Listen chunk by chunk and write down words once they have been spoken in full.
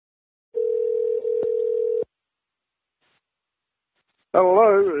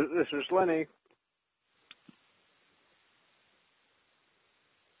Hello, this is Lenny.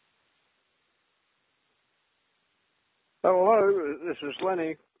 Hello, this is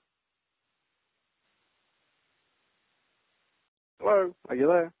Lenny. Hello, are you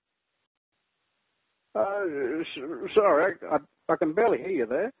there? Sorry, I can barely hear you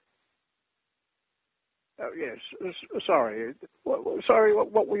there. Yes, sorry.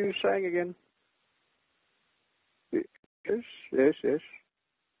 What were you saying again? Yes.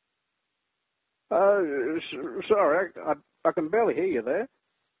 Sorry, I can barely hear you there.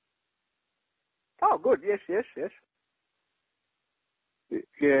 Oh, good. Yes. Yes.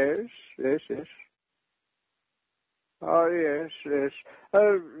 Oh, yes.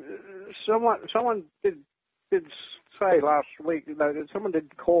 Someone did say last week. No, someone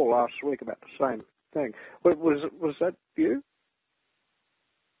did call last week about the same thing. Was that you?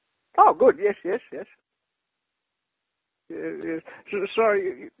 Oh, good. Yes. Yes.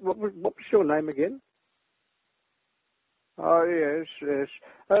 Sorry, what was your name again? Oh, yes.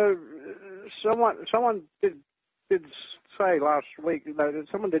 Someone did say last week. No,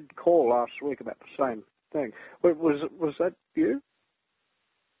 someone did call last week about the same thing. Was that you?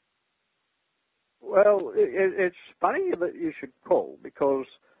 Well, it's funny that you should call because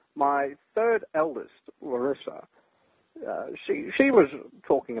my third eldest, Larissa, she was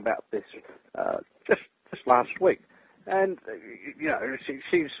talking about this just last week, and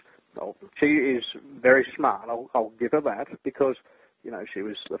she is very smart. I'll give her that because she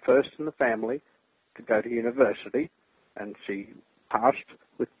was the first in the family to go to university, and she passed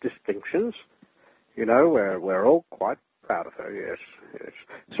with distinctions. We're all quite proud of her. Yes.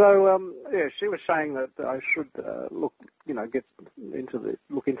 So she was saying that I should look into this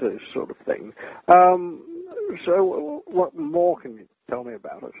sort of thing. So what more can you tell me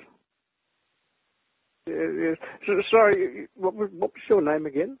about it? Yes. Sorry, what was your name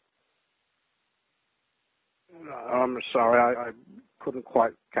again? I'm sorry, I couldn't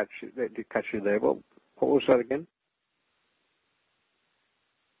quite catch you there. Well, what was that again?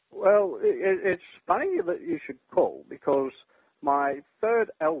 Well, it's funny that you should call because my third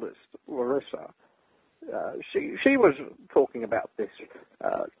eldest, Larissa, she was talking about this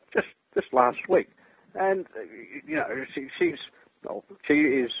just last week, and she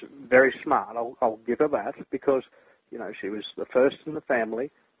is very smart. I'll give her that because she was the first in the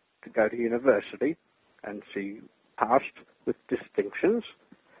family to go to university, and she passed with distinctions.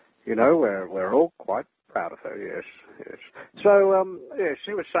 We're all quite proud of her. Yes. So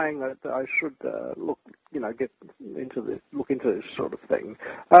she was saying that I should look into this sort of thing.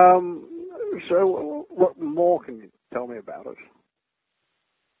 So what more can you tell me about it?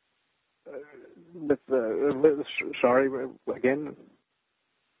 Sorry again.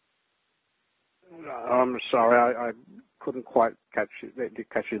 I'm sorry, I couldn't quite catch you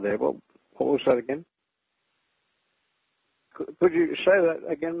there. Well, what was that again? Could you say that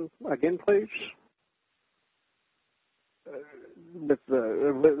again, please?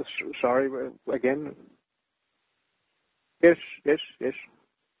 Sorry again. Yes.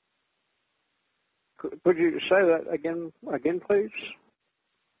 Could you say that again, please?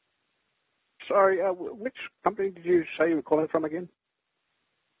 Sorry, which company did you say you were calling from again?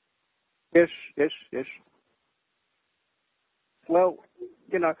 Yes. Well,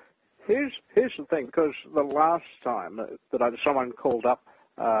 here's the thing, because the last time that someone called up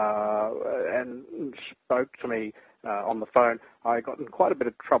and spoke to me on the phone, I got in quite a bit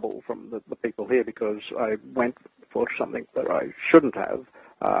of trouble from the people here because I went for something that I shouldn't have.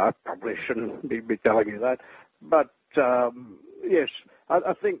 I probably shouldn't be telling you that, but yes,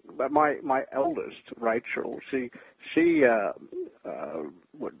 I think that my eldest, Rachel, she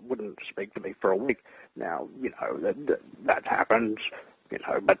wouldn't speak to me for a week. Now, that happens,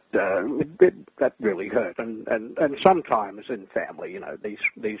 but that really hurt. And sometimes in family,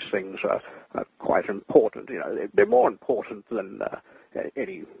 these things are quite important. They're more important than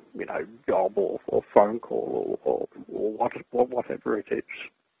any, job or phone call or whatever it is.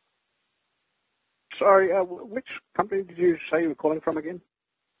 Sorry, which company did you say you were calling from again?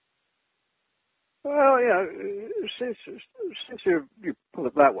 Well, since you put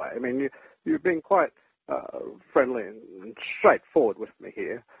it that way, I mean, you've been quite friendly and straightforward with me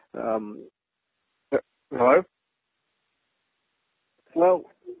here. Hello? Well,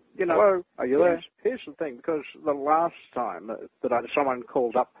 hello, are you there? Here's the thing, because the last time that someone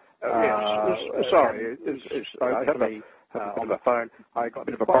called up, sorry, I had on the phone, I got a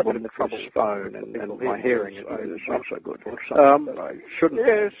bit of a problem with the phone, and my hearing is not so good. I shouldn't.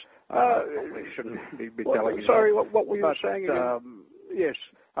 Yes. Probably shouldn't be telling you. Sorry, what were you saying again? Yes.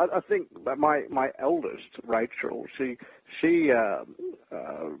 I think that my eldest, Rachel, she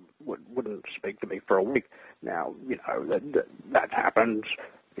wouldn't speak to me for a week. Now, that happens,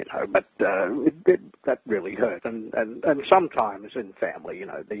 but that really hurt. And sometimes in family,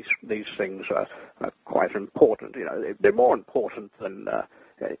 these things are quite important. They're more important than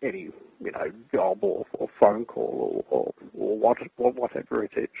any, job or phone call or whatever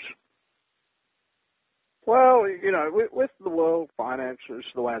it is. Well, with the world finances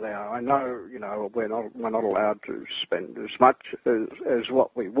the way they are, I know, we're not allowed to spend as much as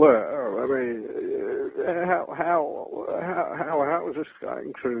what we were. I mean, how is this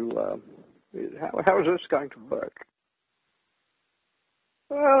going to how is this going to work?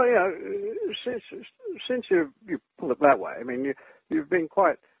 Well, since you put it that way, I mean, you've been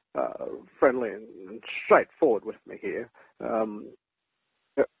quite friendly and straightforward with me here.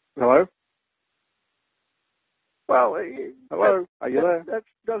 Hello. Well, hello, are you there? That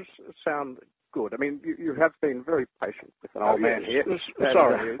does sound good. I mean, you have been very patient with an old man here.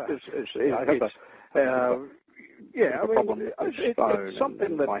 Sorry, it's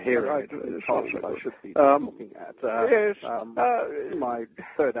something that my hearing I should be looking at. Yes, my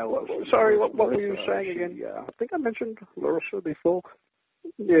third eldest. Sorry, what were you saying again? I think I mentioned Larissa before.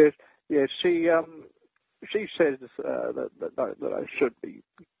 Yes, she says that I should be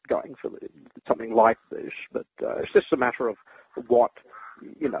going for something like this, but it's just a matter of what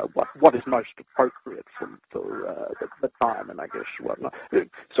is most appropriate for the time, and I guess whatnot.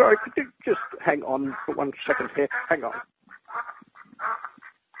 Sorry, could you just hang on for 1 second here? Hang on.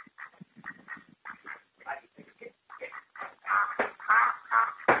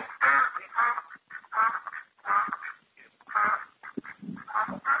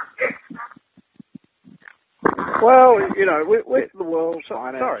 Well, with the world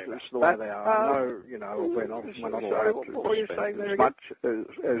finances the way they are, we're not allowed to spend as much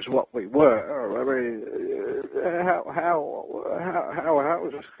as what we were. I mean, how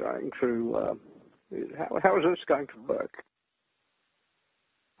is this going to how is this going to work?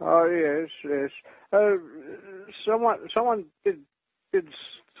 Oh yes. Someone did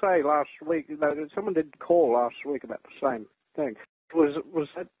say last week. Someone did call last week about the same thing. Was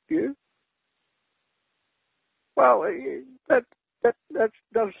that you? Well, that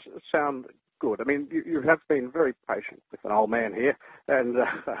does sound good. I mean, you have been very patient with an old man here, and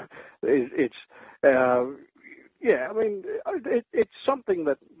it's I mean, it's something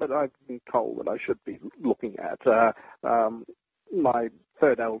that I've been told that I should be looking at. My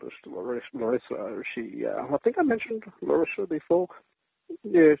third eldest, Larissa, she I think I mentioned Larissa before.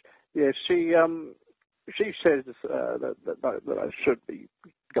 Yes, she says that I should be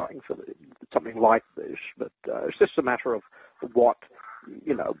going for something like this, but it's just a matter of what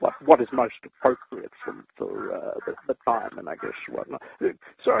is most appropriate for the time, and I guess whatnot.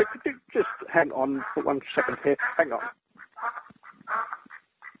 Sorry, could you just hang on for 1 second here? Hang on.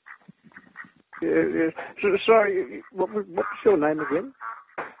 Sorry, what's your name again?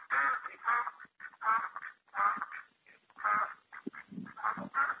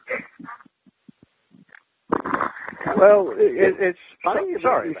 Well, it's funny.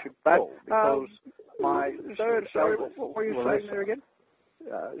 Sorry, you should call because my third. Sorry, what were you saying there again?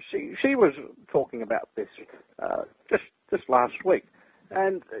 She was talking about this just last week,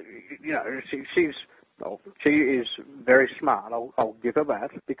 and she is very smart. I'll give her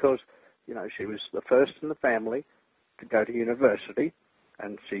that because she was the first in the family to go to university,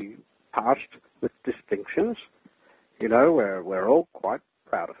 and she passed with distinctions. We're all quite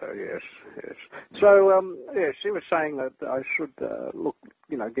proud of her. Yes. So she was saying that I should look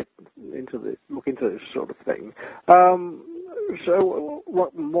into this sort of thing. So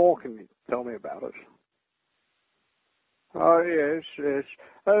what more can you tell me about it? Oh yes.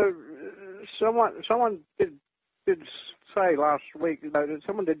 Someone did say last week.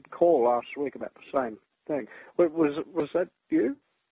 Someone did call last week about the same thing. Was that you?